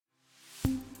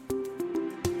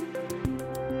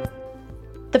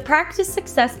The Practice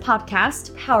Success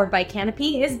podcast, powered by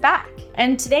Canopy, is back.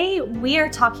 And today we are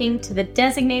talking to the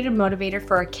designated motivator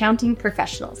for accounting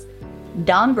professionals,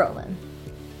 Dawn Brolin.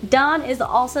 Dawn is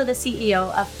also the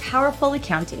CEO of Powerful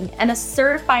Accounting and a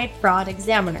certified fraud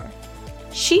examiner.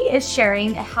 She is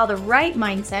sharing how the right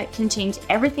mindset can change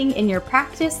everything in your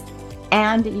practice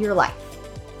and your life,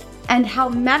 and how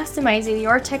maximizing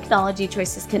your technology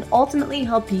choices can ultimately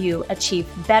help you achieve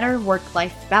better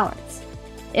work-life balance.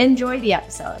 Enjoy the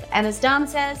episode, and as Dawn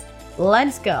says,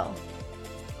 let's go.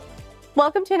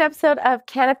 Welcome to an episode of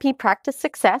Canopy Practice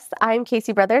Success. I'm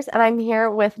Casey Brothers, and I'm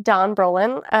here with Dawn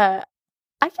Brolin.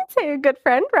 I can say a good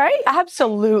friend, right?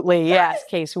 Absolutely, yes,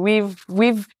 Casey.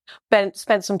 We've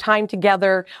spent some time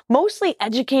together, mostly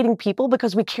educating people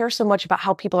because we care so much about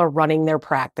how people are running their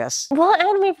practice. Well,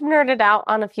 and we've nerded out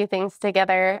on a few things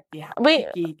together. Yeah,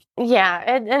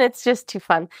 and it's just too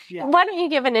fun. Yeah. Why don't you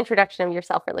give an introduction of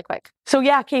yourself really quick? So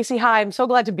yeah, Casey, hi. I'm so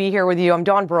glad to be here with you. I'm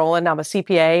Dawn Brolin. I'm a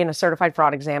CPA and a certified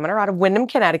fraud examiner out of Windham,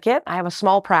 Connecticut. I have a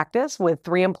small practice with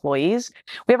 3 employees.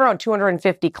 We have around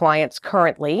 250 clients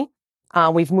currently.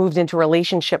 We've moved into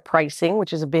relationship pricing,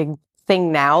 which is a big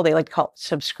thing now. They like to call it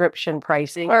subscription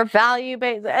pricing. Or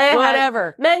value-based.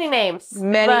 Whatever. Many names.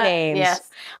 Yes.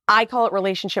 I call it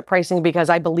relationship pricing because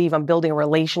I believe I'm building a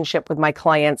relationship with my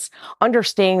clients,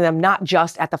 understanding them not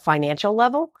just at the financial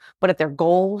level, but at their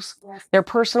goals, their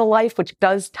personal life, which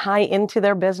does tie into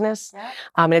their business. Yeah.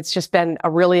 And it's just been a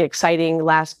really exciting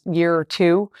last year or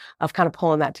two of kind of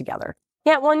pulling that together.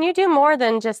 Yeah, well, and you do more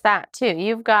than just that, too.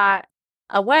 You've got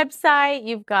a website,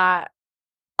 you've got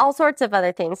all sorts of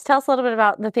other things. Tell us a little bit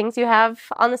about the things you have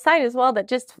on the site as well that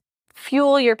just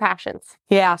fuel your passions.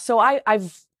 Yeah, so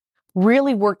I've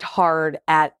really worked hard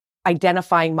at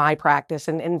identifying my practice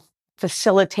and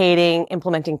facilitating,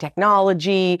 implementing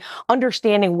technology,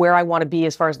 understanding where I want to be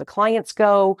as far as the clients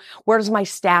go. Where does my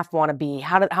staff want to be?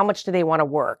 How much do they want to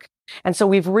work? And so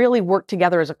we've really worked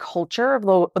together as a culture,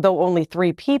 though only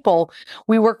 3 people.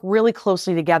 We work really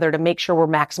closely together to make sure we're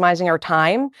maximizing our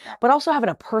time, but also having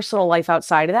a personal life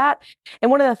outside of that.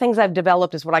 And one of the things I've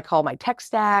developed is what I call my tech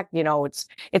stack. You know,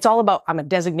 it's all about, I'm a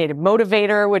designated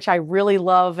motivator, which I really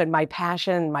love. And my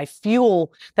passion, my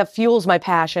fuel that fuels my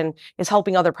passion is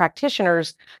helping other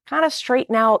practitioners kind of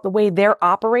straighten out the way they're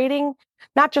operating.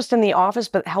 Not just in the office,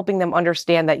 but helping them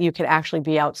understand that you can actually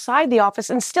be outside the office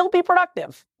and still be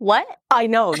productive. What? I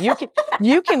know.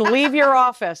 You can leave your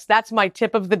office. That's my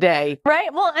tip of the day.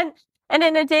 Right. Well, and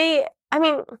in a day, I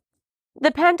mean,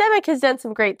 the pandemic has done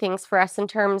some great things for us in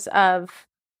terms of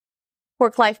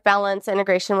work-life balance,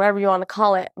 integration, whatever you want to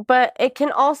call it. But it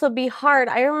can also be hard.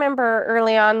 I remember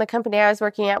early on, the company I was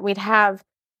working at, we'd have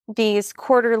these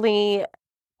quarterly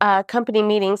company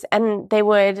meetings, and they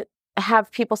would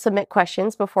have people submit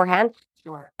questions beforehand.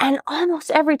 Sure. And almost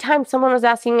every time someone was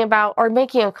asking about or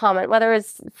making a comment, whether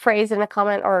it's phrased in a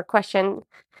comment or a question,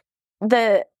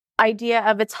 the idea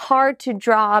of it's hard to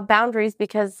draw boundaries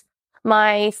because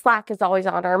my Slack is always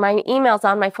on, or my email's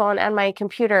on my phone and my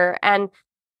computer. And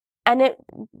it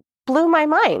blew my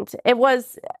mind. It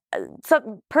was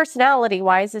personality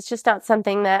wise, it's just not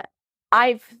something that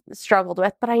I've struggled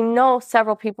with, but I know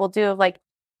several people do. Like,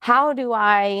 how do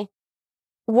I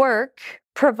work,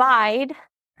 provide,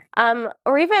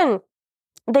 or even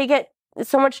they get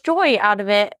so much joy out of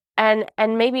it and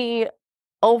maybe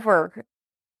over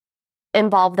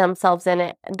involve themselves in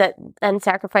it and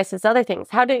sacrifices other things.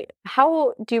 How do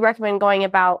you recommend going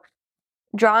about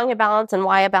drawing a balance and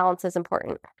why a balance is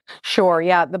important? Sure.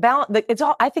 Yeah. The balance,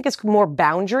 I think it's more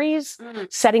boundaries,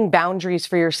 setting boundaries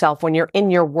for yourself when you're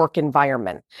in your work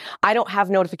environment. I don't have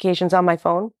notifications on my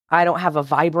phone. I don't have a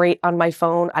vibrate on my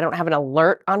phone. I don't have an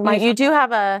alert on my phone. You do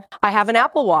have I have an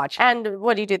Apple Watch. And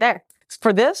what do you do there?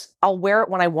 For this, I'll wear it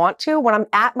when I want to. When I'm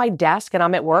at my desk and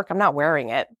I'm at work, I'm not wearing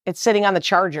it. It's sitting on the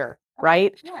charger.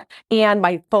 Right? Yeah. And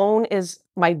my phone is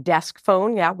my desk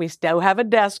phone. Yeah, we still have a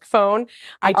desk phone.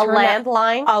 A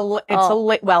landline?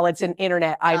 It's an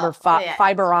internet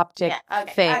fiber optic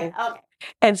thing. Okay.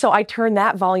 And so I turn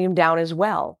that volume down as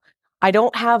well. I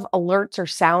don't have alerts or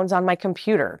sounds on my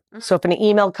computer. Mm-hmm. So if an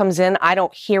email comes in, I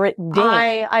don't hear it ding.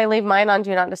 I leave mine on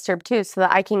Do Not Disturb too, so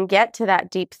that I can get to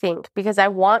that deep think, because I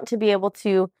want to be able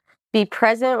to be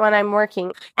present when I'm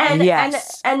working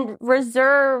and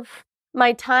reserve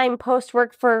my time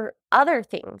post-work for other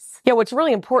things. Yeah, what's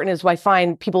really important is I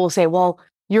find people will say, well,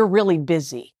 you're really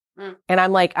busy. And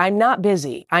I'm like, I'm not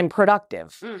busy. I'm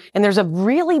productive. And there's a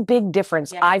really big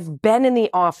difference. Yes. I've been in the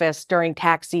office during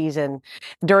tax season,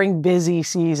 during busy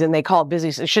season. They call it busy.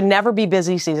 It should never be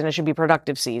busy season. It should be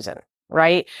productive season,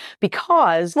 right?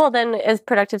 Because... Well, then is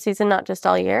productive season not just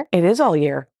all year? It is all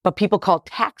year. But people call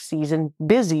tax season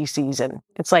busy season.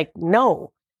 It's like,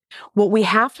 no. What we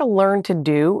have to learn to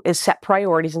do is set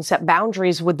priorities and set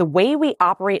boundaries with the way we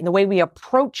operate and the way we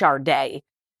approach our day.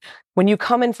 When you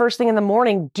come in first thing in the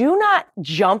morning, do not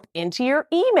jump into your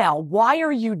email. Why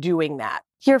are you doing that?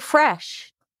 You're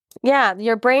fresh. Yeah,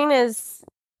 your brain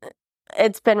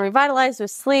it's been revitalized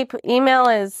with sleep. Email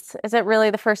is it really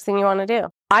the first thing you want to do?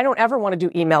 I don't ever want to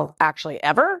do email actually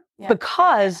ever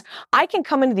because I can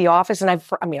come into the office and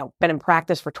I've been in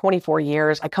practice for 24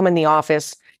 years. I come in the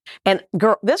office and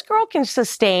this girl can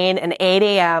sustain an 8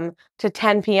 a.m. to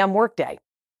 10 p.m. workday.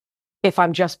 If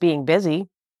I'm just being busy,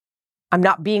 I'm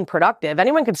not being productive.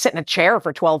 Anyone can sit in a chair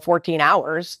for 12, 14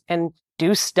 hours and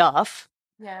do stuff.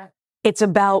 Yeah. It's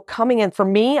about coming in. For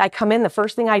me, I come in, the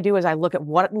first thing I do is I look at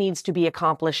what needs to be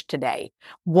accomplished today.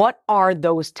 What are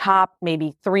those top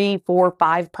maybe 3, 4,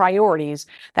 5 priorities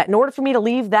that in order for me to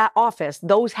leave that office,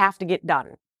 those have to get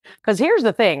done? Because here's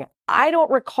the thing. I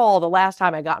don't recall the last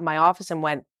time I got in my office and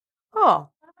went, oh,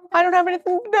 I don't have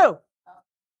anything to do.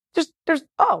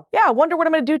 I wonder what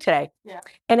I'm going to do today. Yeah.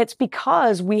 And it's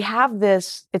because we have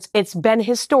this, it's been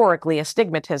historically a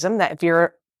stigmatism that if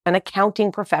you're an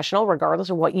accounting professional, regardless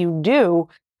of what you do,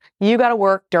 you got to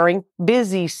work during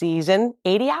busy season,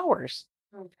 80 hours.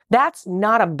 That's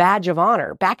not a badge of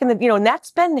honor. Back in and that's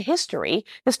been history.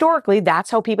 Historically, that's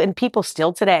how people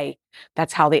still today,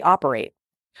 that's how they operate.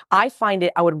 I find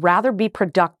I would rather be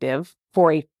productive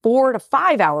for a 4 to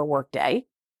 5 hour workday,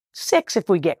 6 if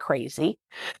we get crazy,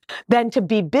 than to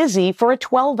be busy for a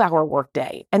 12-hour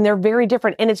workday. And they're very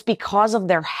different. And it's because of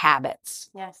their habits.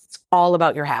 Yes. It's all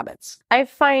about your habits. I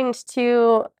find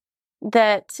too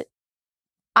that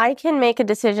I can make a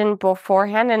decision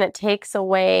beforehand and it takes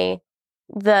away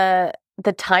the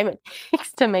time it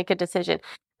takes to make a decision.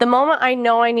 The moment I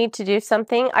know I need to do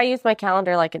something, I use my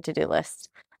calendar like a to-do list.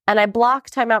 And I block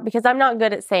time out because I'm not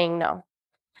good at saying no.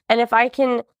 And if I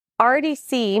can already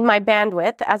see my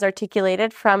bandwidth as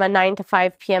articulated from a 9 to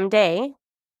 5 p.m. day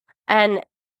and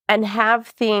have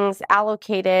things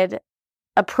allocated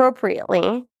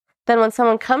appropriately, then when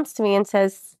someone comes to me and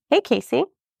says, hey, Casey,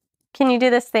 can you do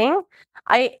this thing?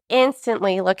 I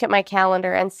instantly look at my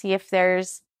calendar and see if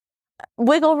there's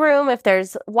wiggle room, if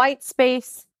there's white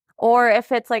space, or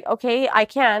if it's like, okay, I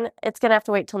can, it's going to have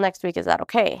to wait till next week. Is that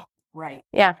okay? Right.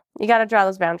 Yeah. You got to draw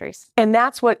those boundaries. And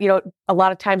that's what, a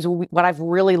lot of times what I've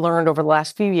really learned over the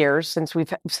last few years since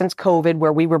COVID,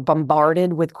 where we were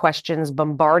bombarded with questions,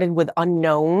 bombarded with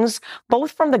unknowns,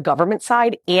 both from the government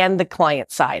side and the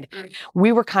client side.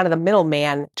 We were kind of the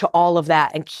middleman to all of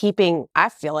that and I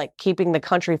feel like keeping the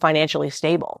country financially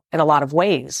stable in a lot of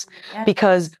ways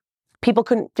because people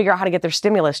couldn't figure out how to get their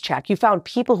stimulus check. You found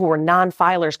people who were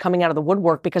non-filers coming out of the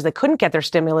woodwork because they couldn't get their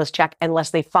stimulus check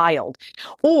unless they filed.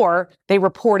 Or they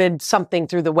reported something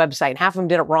through the website. And half of them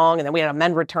did it wrong. And then we had to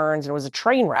amend returns and it was a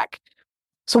train wreck.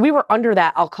 So we were under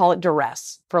that, I'll call it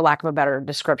duress, for lack of a better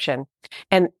description.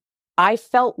 And I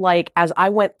felt like as I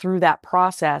went through that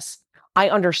process, I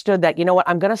understood that,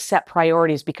 I'm going to set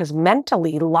priorities because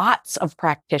mentally, lots of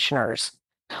practitioners,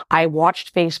 I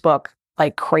watched Facebook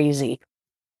like crazy.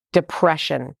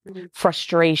 Depression,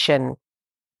 frustration,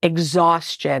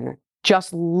 exhaustion,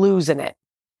 just losing it.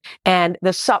 And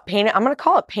the pain, I'm going to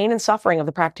call it pain and suffering of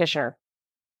the practitioner.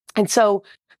 And so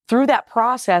through that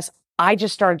process, I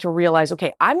just started to realize,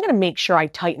 okay, I'm going to make sure I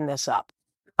tighten this up.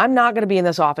 I'm not going to be in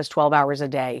this office 12 hours a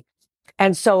day.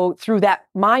 And so through that,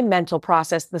 my mental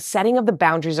process, the setting of the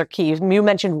boundaries are key. You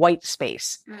mentioned white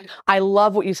space. I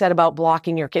love what you said about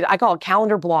blocking your kid. I call it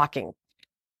calendar blocking.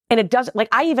 And it doesn't,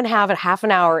 I even have a half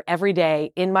an hour every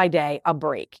day in my day, a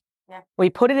break. Yeah. We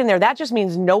put it in there. That just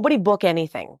means nobody book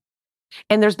anything.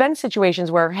 And there's been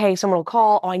situations where, hey, someone will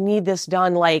call, I need this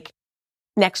done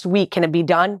next week. Can it be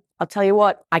done? I'll tell you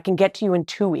what, I can get to you in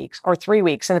 2 weeks or 3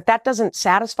 weeks. And if that doesn't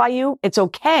satisfy you, it's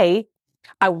okay.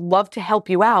 I would love to help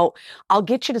you out. I'll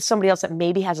get you to somebody else that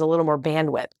maybe has a little more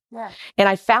bandwidth. Yeah. And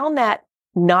I found that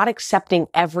not accepting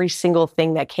every single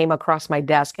thing that came across my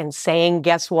desk and saying,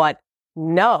 guess what?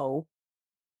 No,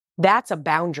 that's a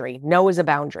boundary. No is a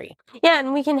boundary. Yeah,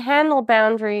 and we can handle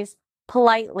boundaries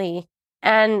politely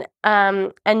and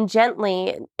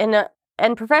gently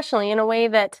and professionally in a way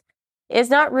that is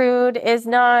not rude, is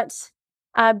not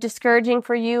discouraging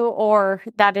for you or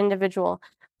that individual,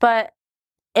 but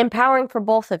empowering for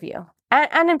both of you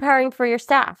and empowering for your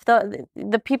staff,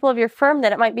 the people of your firm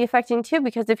that it might be affecting too.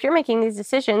 Because if you're making these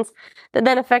decisions that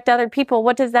then affect other people,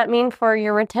 what does that mean for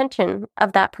your retention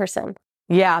of that person?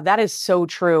 Yeah, that is so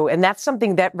true. And that's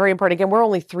something that very important. Again, we're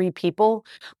only 3 people,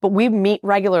 but we meet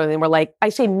regularly. And we're I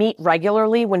say meet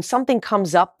regularly when something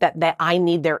comes up that I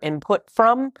need their input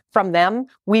from them,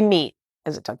 we meet.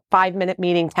 is it a 5-minute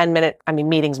meeting, 10-minute,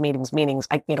 meetings,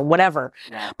 whatever.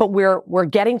 Yeah. But we're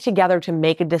getting together to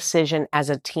make a decision as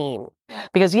a team. Yeah.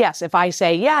 Because yes, if I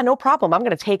say, yeah, no problem, I'm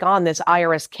going to take on this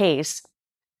IRS case,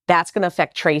 that's going to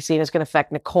affect Tracy and it's going to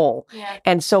affect Nicole. Yeah.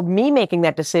 And so me making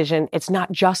that decision, it's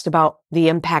not just about the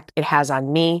impact it has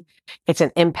on me. It's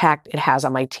an impact it has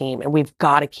on my team. And we've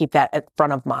got to keep that at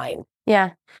front of mind.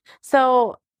 Yeah.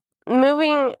 So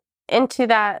moving into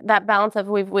that balance of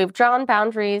we've drawn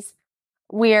boundaries,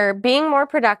 we're being more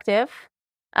productive,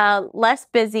 less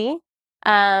busy,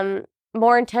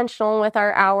 more intentional with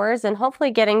our hours, and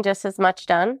hopefully getting just as much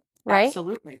done, right?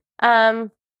 Absolutely.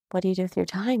 What do you do with your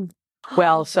time?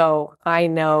 Well, so I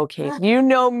know, Kate, you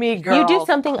know me, girl. You do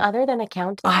something other than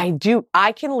accounting. I do.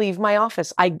 I can leave my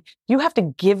office. You have to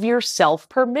give yourself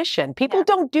permission. People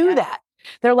don't do that.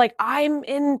 They're like, I'm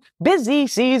in busy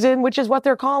season, which is what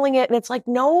they're calling it. And it's like,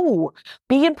 no,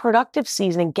 be in productive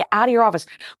season and get out of your office,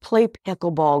 play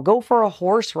pickleball, go for a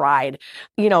horse ride.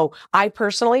 I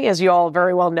personally, as you all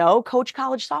very well know, coach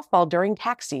college softball during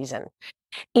tax season.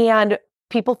 And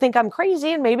people think I'm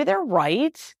crazy, and maybe they're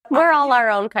right. We're all our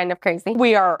own kind of crazy.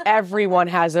 We are. Everyone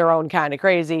has their own kind of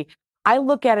crazy. I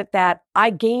look at it that I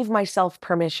gave myself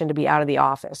permission to be out of the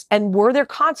office. And were there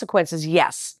consequences?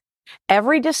 Yes.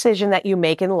 Every decision that you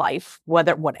make in life,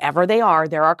 whatever they are,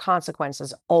 there are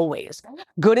consequences always,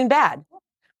 good and bad.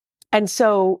 And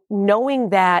so knowing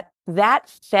that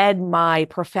fed my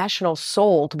professional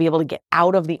soul to be able to get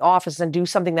out of the office and do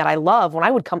something that I love. When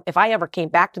I would if I ever came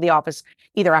back to the office,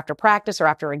 either after practice or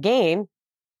after a game,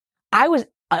 I was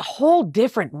a whole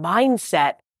different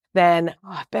mindset than,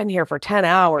 I've been here for 10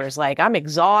 hours. Like, I'm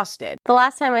exhausted. The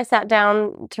last time I sat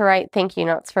down to write thank you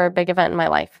notes for a big event in my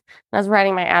life, I was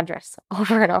writing my address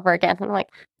over and over again. I'm like,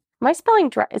 am I spelling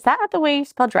drive? Is that the way you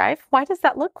spell drive? Why does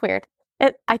that look weird?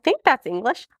 I think that's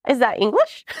English. Is that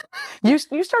English? You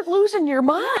start losing your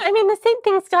mind. The same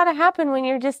thing's got to happen when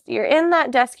you're in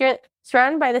that desk, you're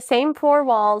surrounded by the same four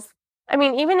walls.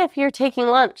 Even if you're taking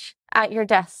lunch at your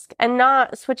desk and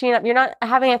not switching it up, you're not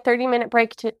having a 30-minute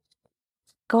break to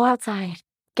go outside,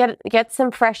 get some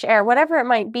fresh air, whatever it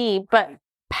might be, but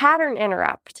pattern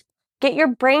interrupt. Get your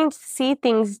brain to see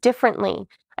things differently.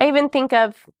 I even think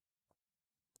of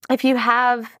if you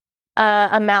have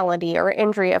a malady or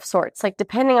injury of sorts, like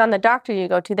depending on the doctor you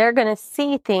go to, they're going to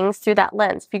see things through that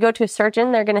lens. If you go to a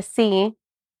surgeon, they're going to see,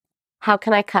 how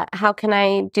can I cut? How can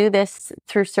I do this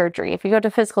through surgery? If you go to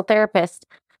a physical therapist,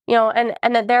 and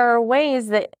that there are ways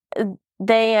that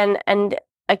they and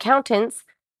accountants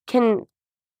can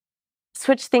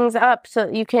switch things up so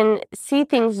that you can see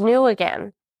things new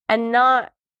again and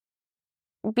not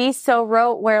be so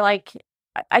rote where, like,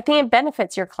 I think it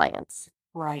benefits your clients.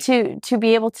 Right. To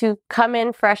be able to come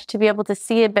in fresh, to be able to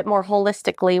see a bit more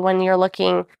holistically when you're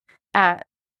looking at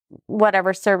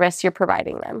whatever service you're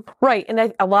providing them. Right.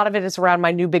 And a lot of it is around,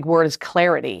 my new big word is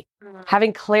clarity. Mm-hmm.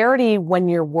 Having clarity when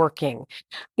you're working.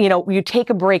 You take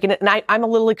a break, and I'm a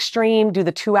little extreme, do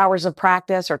the 2 hours of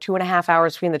practice or 2.5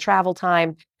 hours between the travel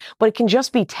time, but it can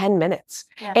just be 10 minutes.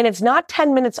 Yeah. And it's not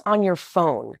 10 minutes on your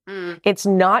phone. It's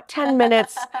not 10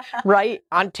 minutes, right,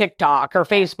 on TikTok or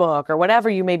Facebook or whatever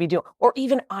you may be doing, or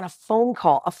even on a phone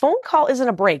call. A phone call isn't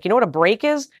a break. You know what a break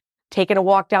is? Taking a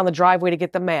walk down the driveway to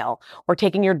get the mail, or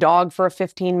taking your dog for a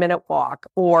 15-minute walk,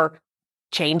 or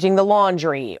changing the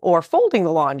laundry, or folding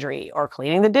the laundry, or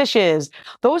cleaning the dishes.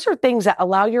 Those are things that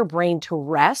allow your brain to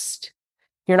rest.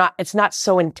 It's not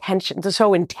so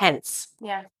intense.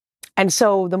 Yeah. And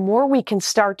so the more we can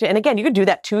start to, and again, you could do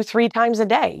that 2-3 times a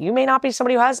day. You may not be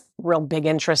somebody who has real big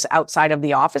interests outside of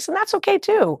the office, and that's okay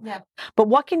too. Yeah. But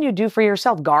what can you do for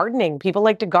yourself? Gardening. People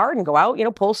like to garden, go out,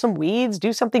 pull some weeds,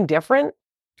 do something different,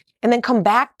 and then come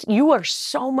back. You are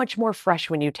so much more fresh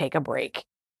when you take a break.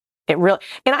 It really,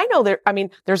 and I know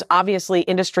there's obviously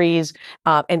industries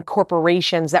and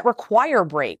corporations that require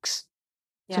breaks.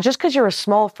 Yeah. So just because you're a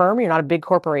small firm, you're not a big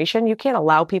corporation, you can't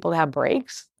allow people to have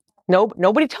breaks.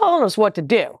 Nobody telling us what to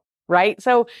do, right?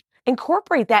 So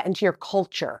incorporate that into your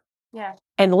culture. Yeah.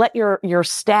 And let your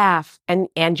staff and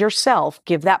yourself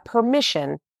give that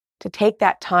permission to take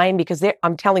that time, because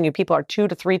I'm telling you, people are 2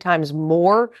 to 3 times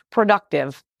more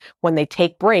productive when they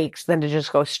take breaks than to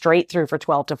just go straight through for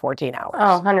 12 to 14 hours.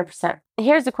 Oh, 100%.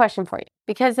 Here's a question for you.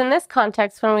 Because in this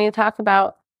context, when we talk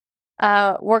about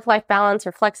work-life balance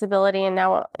or flexibility, and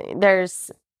now there's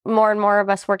more and more of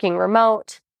us working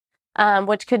remote,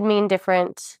 which could mean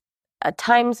different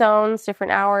time zones,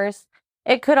 different hours.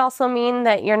 It could also mean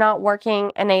that you're not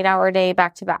working an 8-hour day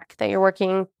back to back, that you're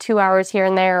working 2 hours here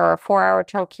and there, or a 4-hour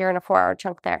chunk here and a 4-hour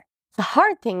chunk there. The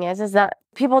hard thing is that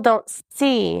people don't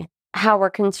see how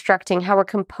we're constructing, how we're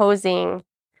composing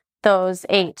those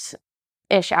 8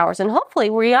 8-ish hours. And hopefully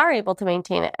we are able to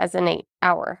maintain it as an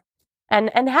 8-hour and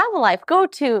have a life, go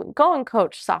and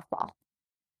coach softball.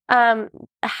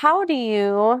 How do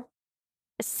you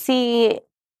see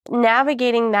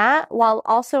navigating that while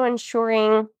also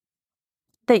ensuring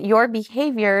that your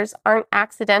behaviors aren't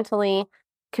accidentally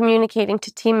communicating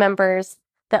to team members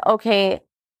that, okay,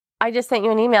 I just sent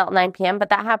you an email at 9 p.m., but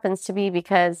that happens to be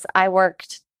because I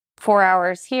worked 4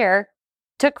 hours here,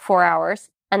 took 4 hours,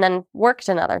 and then worked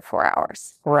another 4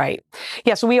 hours. Right.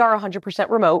 Yeah. So we are 100%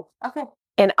 remote. Okay.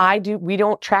 And we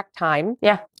don't track time.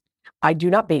 Yeah. I do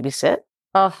not babysit.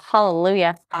 Oh,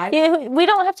 hallelujah. We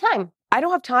don't have time. I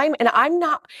don't have time. And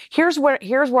here's where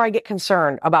I get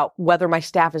concerned about whether my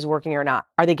staff is working or not.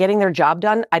 Are they getting their job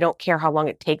done? I don't care how long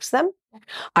it takes them.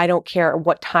 I don't care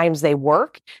what times they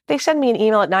work. They send me an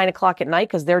email at 9:00 at night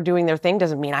because they're doing their thing.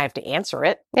 Doesn't mean I have to answer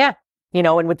it. Yeah.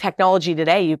 And with technology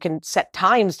today, you can set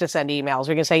times to send emails.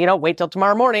 You can say, wait till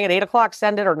tomorrow morning at 8:00,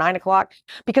 send it, or 9:00.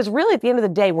 Because really at the end of the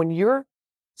day, when you're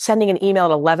sending an email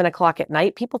at 11:00 at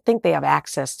night, people think they have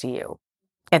access to you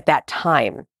at that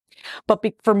time. But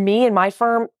for me and my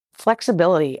firm,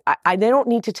 flexibility, they don't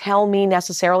need to tell me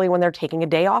necessarily when they're taking a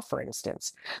day off, for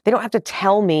instance. They don't have to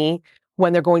tell me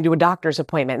when they're going to a doctor's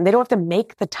appointment, and they don't have to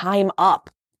make the time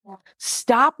up. Yeah.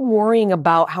 Stop worrying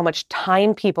about how much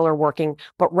time people are working,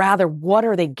 but rather what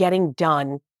are they getting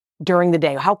done during the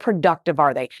day? How productive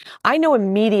are they? I know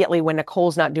immediately when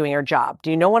Nicole's not doing her job. Do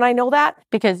you know when I know that?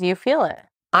 Because you feel it.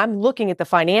 I'm looking at the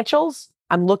financials.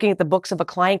 I'm looking at the books of a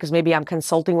client because maybe I'm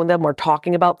consulting with them or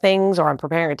talking about things, or I'm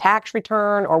preparing a tax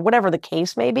return or whatever the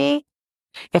case may be.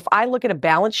 If I look at a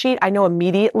balance sheet, I know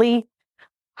immediately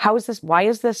why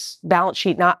is this balance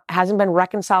sheet hasn't been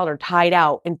reconciled or tied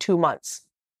out in 2 months?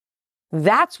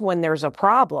 That's when there's a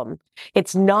problem.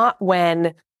 It's not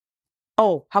when,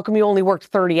 oh, how come you only worked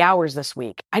 30 hours this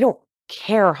week? I don't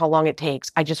care how long it takes.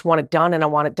 I just want it done, and I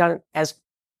want it done as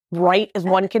right as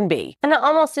one can be. And it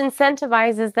almost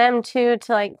incentivizes them to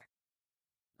like,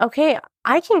 okay,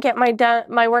 I can get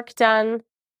my work done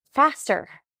faster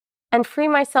and free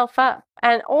myself up.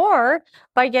 Or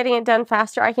by getting it done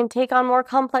faster, I can take on more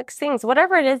complex things.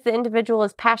 Whatever it is the individual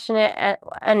is passionate at,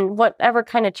 and whatever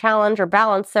kind of challenge or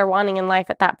balance they're wanting in life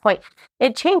at that point,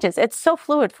 it changes. It's so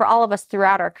fluid for all of us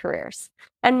throughout our careers.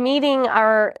 And meeting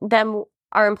our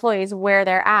employees where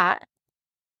they're at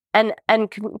and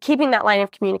keeping that line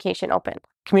of communication open.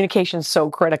 Communication is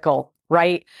so critical,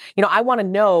 right? I want to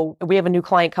know, we have a new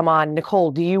client come on.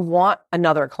 Nicole, do you want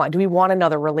another client? Do we want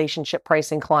another relationship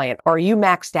pricing client? Or are you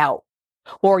maxed out?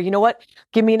 Or you know what?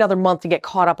 Give me another month to get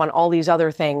caught up on all these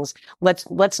other things.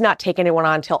 Let's not take anyone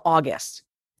on until August.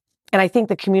 And I think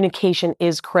the communication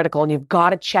is critical, and you've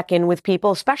got to check in with people,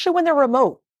 especially when they're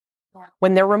remote. Yeah.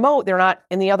 When they're remote, they're not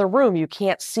in the other room. You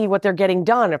can't see what they're getting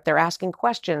done if they're asking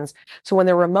questions. So when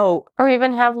they're remote, or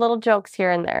even have little jokes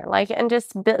here and there, and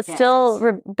just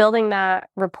still building that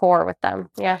rapport with them.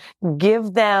 Yeah.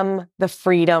 Give them the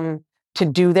freedom to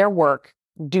do their work,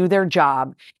 do their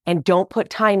job, and don't put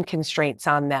time constraints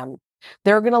on them.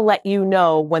 They're going to let you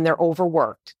know when they're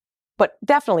overworked, but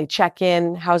definitely check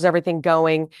in. How's everything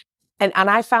going? And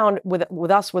I found with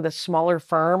a smaller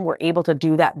firm, we're able to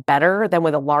do that better than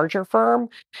with a larger firm.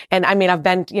 And I mean, I've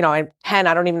been, at Penn,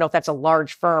 I don't even know if that's a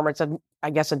large firm. It's I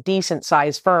guess a decent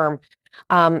sized firm.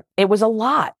 It was a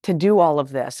lot to do all of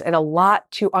this and a lot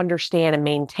to understand and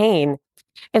maintain.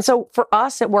 And so for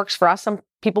us, it works for us. Some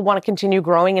people want to continue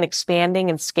growing and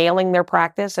expanding and scaling their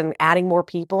practice and adding more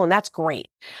people. And that's great.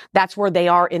 That's where they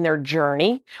are in their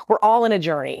journey. We're all in a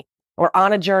journey. We're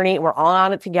on a journey. We're all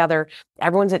on it together.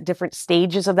 Everyone's at different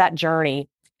stages of that journey.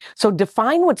 So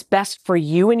define what's best for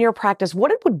you in your practice. What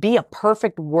it would be a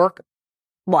perfect work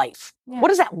life. Yeah. What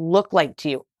does that look like to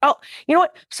you? Oh, you know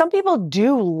what? Some people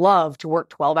do love to work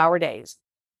 12-hour days.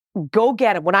 Go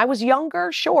get it. When I was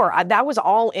younger, sure, that was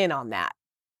all in on that.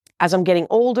 As I'm getting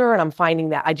older and I'm finding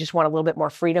that I just want a little bit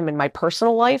more freedom in my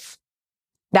personal life,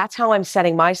 that's how I'm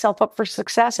setting myself up for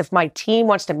success. If my team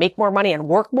wants to make more money and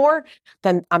work more,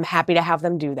 then I'm happy to have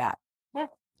them do that. Yeah.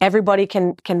 Everybody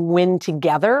can win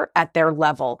together at their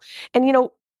level. And,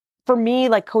 for me,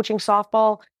 like coaching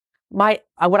softball, what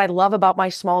I love about my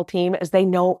small team is they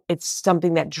know it's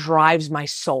something that drives my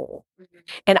soul. Mm-hmm.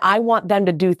 And I want them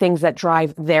to do things that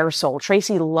drive their soul.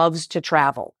 Tracy loves to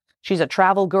travel. She's a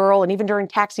travel girl. And even during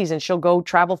tax season, she'll go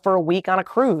travel for a week on a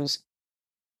cruise.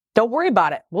 Don't worry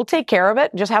about it. We'll take care of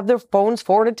it. Just have their phones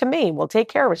forwarded to me. We'll take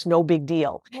care of it. It's no big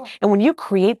deal. Yeah. And when you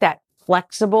create that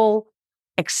flexible,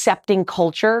 accepting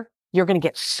culture, you're going to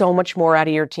get so much more out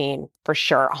of your team for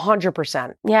sure.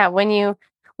 100%. Yeah. When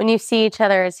you see each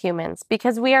other as humans,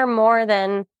 because we are more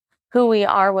than who we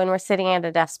are when we're sitting at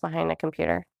a desk behind a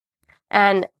computer.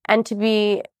 and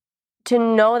to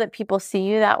know that people see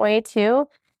you that way too,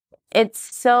 it's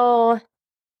so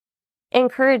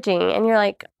encouraging. And you're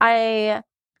like, I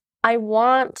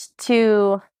want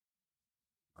to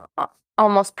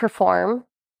almost perform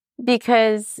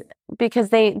because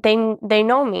they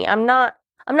know me. I'm not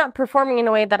performing in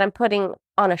a way that I'm putting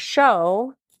on a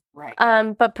show, Right.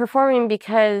 But performing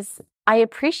because I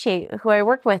appreciate who I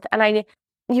work with, and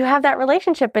you have that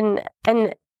relationship,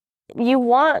 and you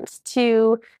want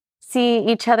to see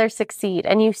each other succeed,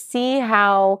 and you see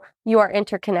how you are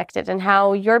interconnected and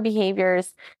how your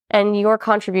behaviors and your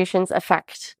contributions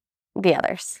affect the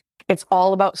others. It's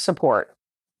all about support.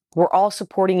 We're all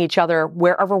supporting each other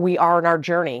wherever we are in our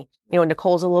journey. You know,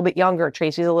 Nicole's a little bit younger,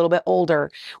 Tracy's a little bit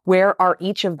older. Where are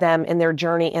each of them in their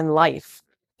journey in life?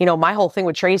 You know, my whole thing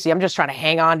with Tracy, I'm just trying to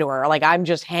hang on to her. Like, I'm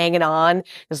just hanging on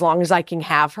as long as I can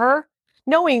have her,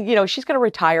 knowing, you know, she's going to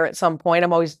retire at some point.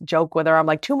 I'm always joke with her. I'm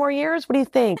like, 2 more years? What do you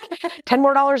think? $10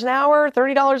 more an hour,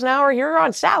 $30 an hour? You're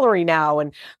on salary now.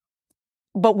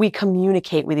 But we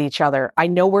communicate with each other. I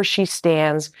know where she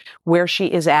stands, where she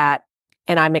is at,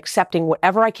 and I'm accepting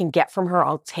whatever I can get from her.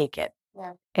 I'll take it.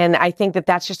 Yeah. And I think that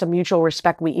that's just a mutual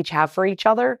respect we each have for each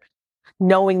other,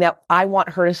 knowing that I want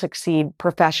her to succeed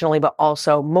professionally, but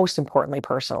also most importantly,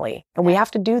 personally. And we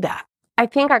have to do that. I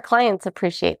think our clients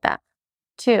appreciate that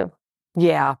too.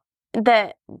 Yeah.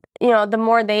 That, you know, the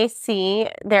more they see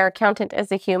their accountant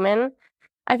as a human,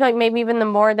 I feel like maybe even the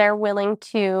more they're willing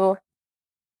to,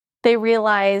 they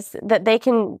realize that they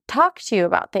can talk to you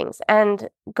about things, and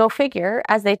go figure,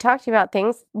 as they talk to you about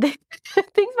things,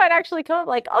 things might actually come up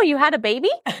like, oh, you had a baby?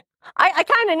 I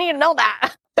kind of need to know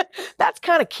that. That's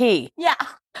kind of key. Yeah.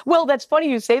 Well, that's funny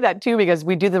you say that too, because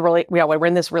we do we're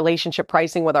in this relationship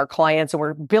pricing with our clients, and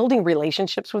we're building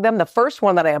relationships with them. The first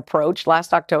one that I approached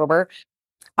last October,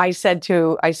 I said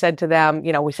to them,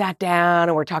 you know, we sat down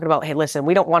and we're talking about, hey, listen,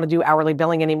 we don't want to do hourly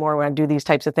billing anymore. We want to do these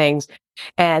types of things.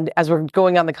 And as we're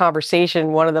going on the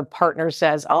conversation, one of the partners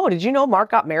says, oh, did you know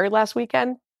Mark got married last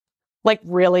weekend? Like,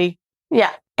 really?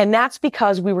 Yeah. And that's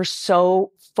because we were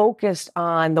so focused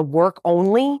on the work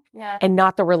only, and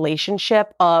not the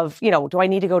relationship of, you know, do I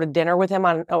need to go to dinner with him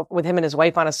and his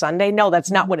wife on a Sunday? No, that's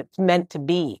not what it's meant to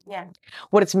be. Yeah.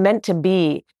 What it's meant to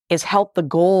be is help the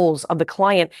goals of the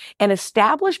client and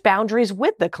establish boundaries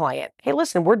with the client. Hey,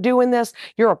 listen, we're doing this.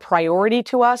 You're a priority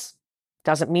to us.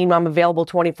 Doesn't mean I'm available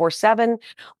 24/7.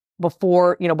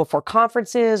 Before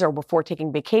conferences or before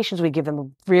taking vacations, we give them a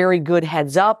very good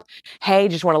heads up. Hey,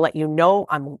 just want to let you know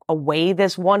I'm away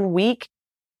this 1 week.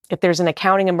 If there's an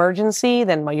accounting emergency,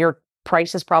 then your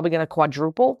price is probably going to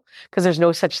quadruple, because there's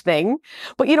no such thing.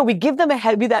 But, you know, we give them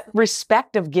that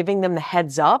respect of giving them the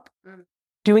heads up,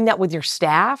 doing that with your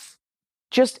staff,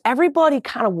 just everybody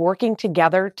kind of working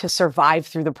together to survive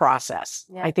through the process.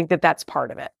 Yeah. I think that that's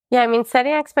part of it. Yeah, I mean,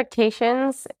 setting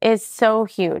expectations is so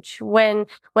huge. When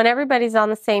everybody's on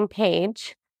the same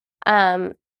page,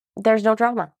 there's no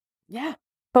drama. Yeah.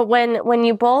 But when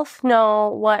you both know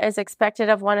what is expected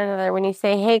of one another, when you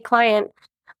say, hey, client,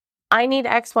 I need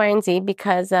X, Y, and Z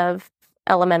because of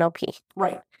LMNOP.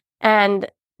 Right. And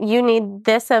you need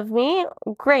this of me,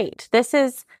 great. This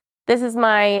is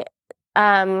my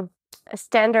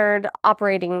standard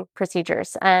operating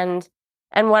procedures and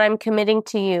what I'm committing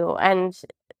to you, and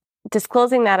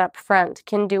disclosing that up front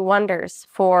can do wonders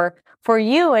for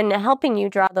you and helping you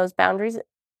draw those boundaries,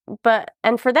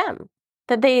 and for them,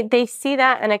 that they see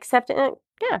that and accept it.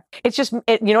 Yeah. It's just, you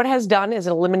know what it has done is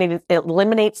it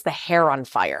eliminates the hair on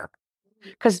fire.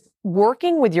 Because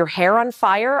working with your hair on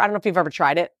fire, I don't know if you've ever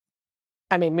tried it.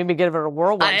 I mean, maybe give it a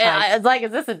whirl one time. It's like,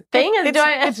 is this a thing?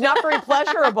 It's not very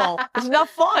pleasurable. It's not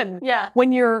fun. Yeah.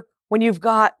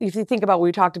 If you think about what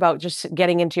we talked about, just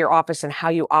getting into your office and how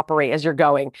you operate as you're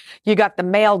going, you got the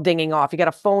mail dinging off, you got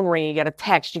a phone ring, you got a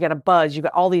text, you got a buzz, you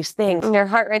got all these things. Your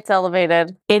heart rate's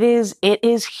elevated. It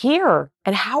is here.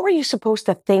 And how are you supposed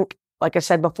to think, like I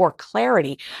said before,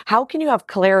 clarity? How can you have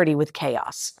clarity with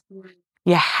chaos?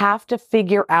 You have to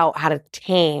figure out how to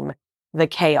tame the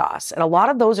chaos. And a lot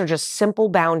of those are just simple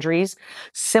boundaries,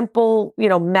 simple,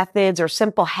 methods or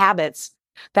simple habits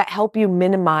that help you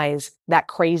minimize that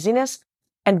craziness.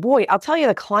 And boy, I'll tell you,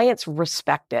 the clients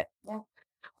respect it. Yeah.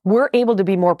 We're able to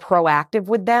be more proactive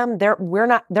with them. They're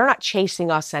not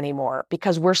chasing us anymore,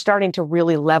 because we're starting to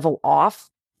really level off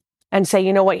and say,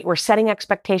 you know what, we're setting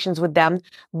expectations with them.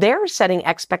 They're setting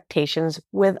expectations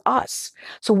with us.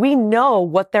 So we know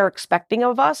what they're expecting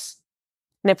of us.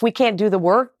 And if we can't do the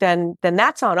work, then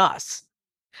that's on us.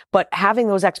 But having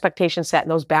those expectations set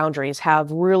and those boundaries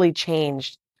have really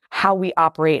changed how we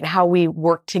operate and how we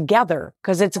work together.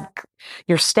 Because it's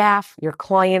your staff, your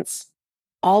clients,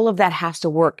 all of that has to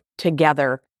work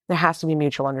together. There has to be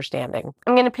mutual understanding.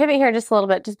 I'm going to pivot here just a little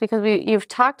bit, just because you've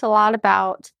talked a lot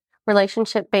about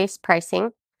relationship-based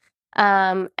pricing,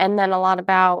 and then a lot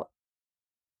about,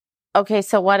 okay,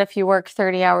 so what if you work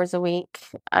 30 hours a week?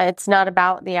 It's not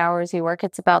about the hours you work,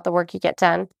 it's about the work you get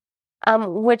done,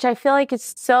 which I feel like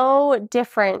is so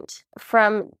different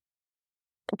from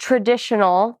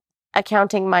traditional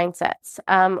accounting mindsets.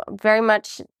 Very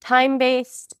much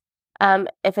time-based.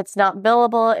 If it's not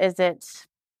billable,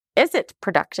 is it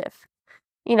productive?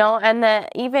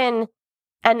 And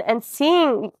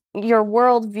seeing your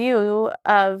worldview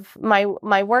of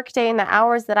my work day and the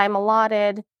hours that I'm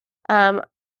allotted, and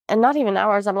not even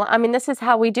hours. This is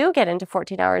how we do get into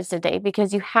 14 hours a day,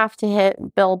 because you have to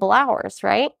hit billable hours,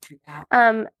 right?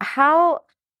 Yeah. How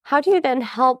do you then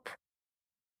help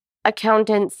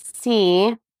accountants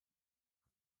see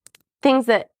things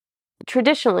that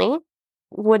traditionally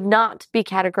would not be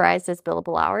categorized as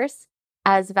billable hours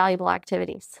as valuable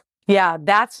activities? Yeah,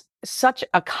 that's such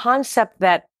a concept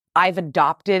that I've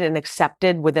adopted and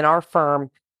accepted within our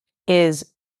firm. Is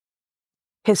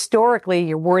historically,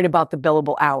 you're worried about the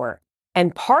billable hour.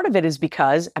 And part of it is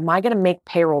because, am I going to make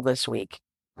payroll this week?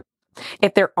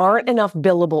 If there aren't enough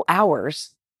billable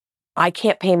hours, I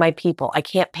can't pay my people. I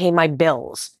can't pay my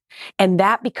bills. And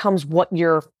that becomes what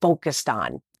you're focused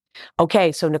on.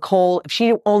 Okay, so Nicole, if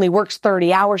she only works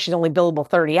 30 hours, she's only billable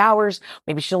 30 hours.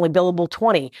 Maybe she's only billable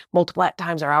 20. Multiply that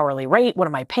times our hourly rate. What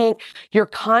am I paying? You're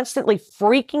constantly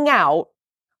freaking out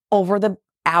over the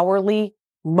hourly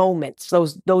moments,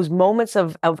 those moments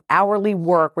of hourly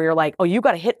work where you're like, oh, you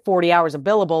got to hit 40 hours of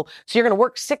billable. So you're going to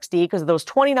work 60 because of those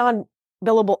 20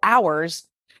 non-billable hours.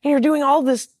 And you're doing all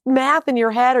this math in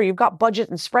your head, or you've got budget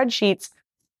and spreadsheets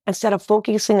instead of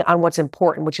focusing on what's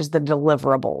important, which is the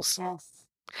deliverables. Yes.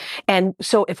 And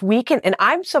so if we can, and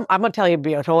I'm going to tell you, to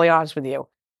be totally honest with you,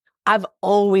 I've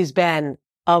always been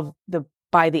of the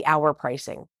by the hour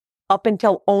pricing up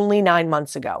until only 9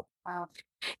 months ago. Wow.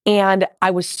 And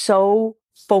I was so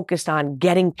focused on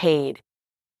getting paid,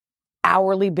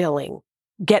 hourly billing,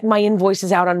 get my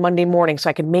invoices out on Monday morning so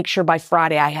I could make sure by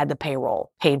Friday I had the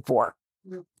payroll paid for.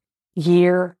 Mm-hmm.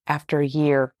 Year after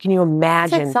year. Can you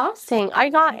imagine? It's exhausting. I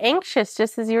got anxious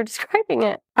just as you were describing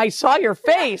it. I saw your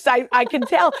face. I can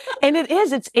tell. And it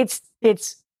is.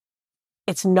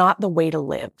 It's not the way to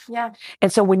live. Yeah.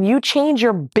 And so when you change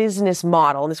your business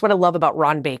model, and this is what I love about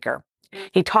Ron Baker,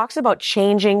 he talks about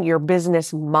changing your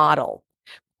business model.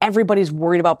 Everybody's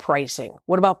worried about pricing.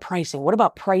 What about pricing? What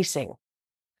about pricing?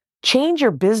 Change your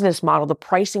business model. The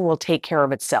pricing will take care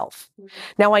of itself. Mm-hmm.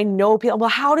 Now, I know people, well,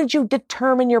 how did you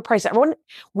determine your price?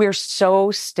 We're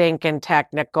so stinking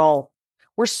technical.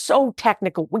 We're so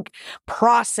technical.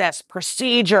 Process,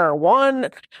 procedure,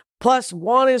 1 +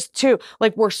 1 is 2.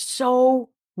 Like, we're so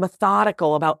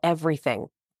methodical about everything.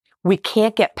 We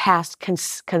can't get past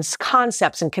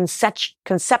concepts and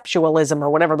conceptualism,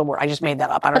 or whatever the word. I just made that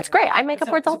up. That's great. I make up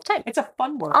words all the time. It's a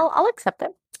fun word. I'll accept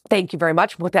it. Thank you very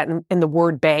much. Put that in the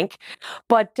word bank.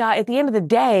 But at the end of the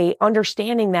day,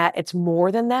 understanding that it's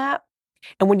more than that.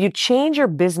 And when you change your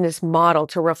business model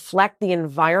to reflect the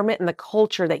environment and the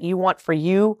culture that you want for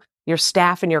you, your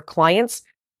staff, and your clients,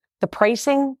 the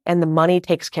pricing and the money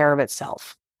takes care of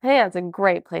itself. Hey, that's a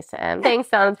great place to end. Thanks,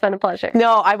 Dawn. It's been a pleasure.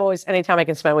 No, anytime I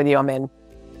can spend with you, I'm in.